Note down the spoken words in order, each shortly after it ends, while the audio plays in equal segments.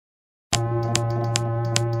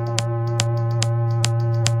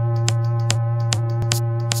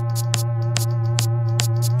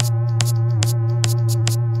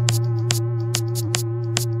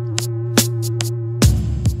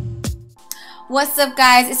What's up,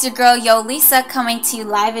 guys? It's your girl Yolisa coming to you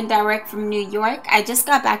live and direct from New York. I just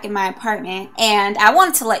got back in my apartment and I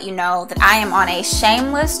wanted to let you know that I am on a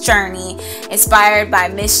shameless journey inspired by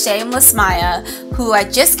Miss Shameless Maya, who I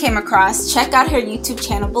just came across. Check out her YouTube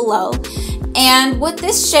channel below. And what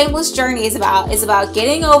this shameless journey is about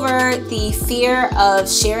getting over the fear of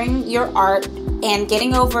sharing your art and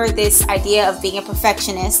getting over this idea of being a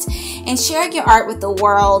perfectionist and sharing your art with the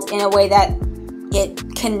world in a way that it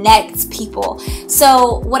connects people.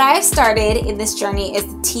 So what I've started in this journey is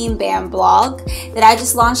the Team BAM blog that I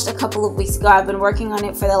just launched a couple of weeks ago. I've been working on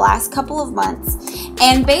it for the last couple of months.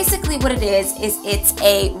 And basically what it is it's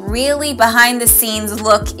a really behind the scenes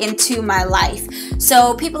look into my life.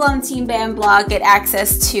 So people on the Team BAM blog get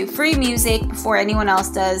access to free music before anyone else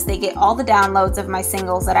does. They get all the downloads of my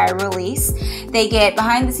singles that I release. They get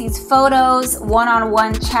behind the scenes photos,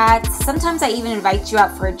 one-on-one chats. Sometimes I even invite you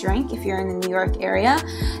out for a drink if you're in the New York area.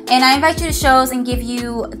 And I invite you to shows and give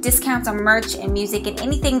you discounts on merch and music and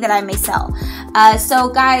anything that I may sell. So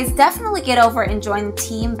guys, definitely get over and join the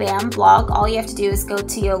Team BAM blog. All you have to do is go to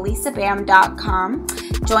yolisabam.com,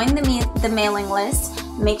 join the mailing list.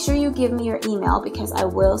 Make sure you give me your email because I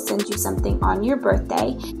will send you something on your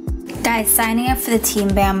birthday. Guys, signing up for the Team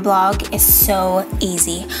BAM blog is so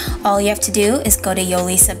easy. All you have to do is go to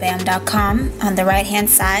yolisabam.com. On the right hand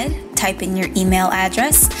side, type in your email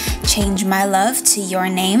address, change my love to your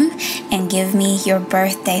name, and give me your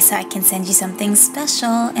birthday so I can send you something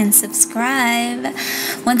special, and subscribe.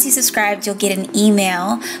 Once you subscribe, you'll get an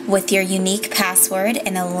email with your unique password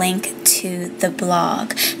and a link to the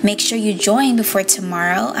blog. Make sure you join before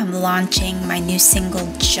tomorrow. I'm launching my new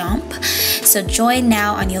single, Jump. So join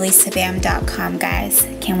now on yolisabam.com, guys.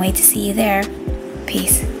 Can't wait to see you there.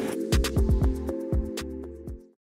 Peace.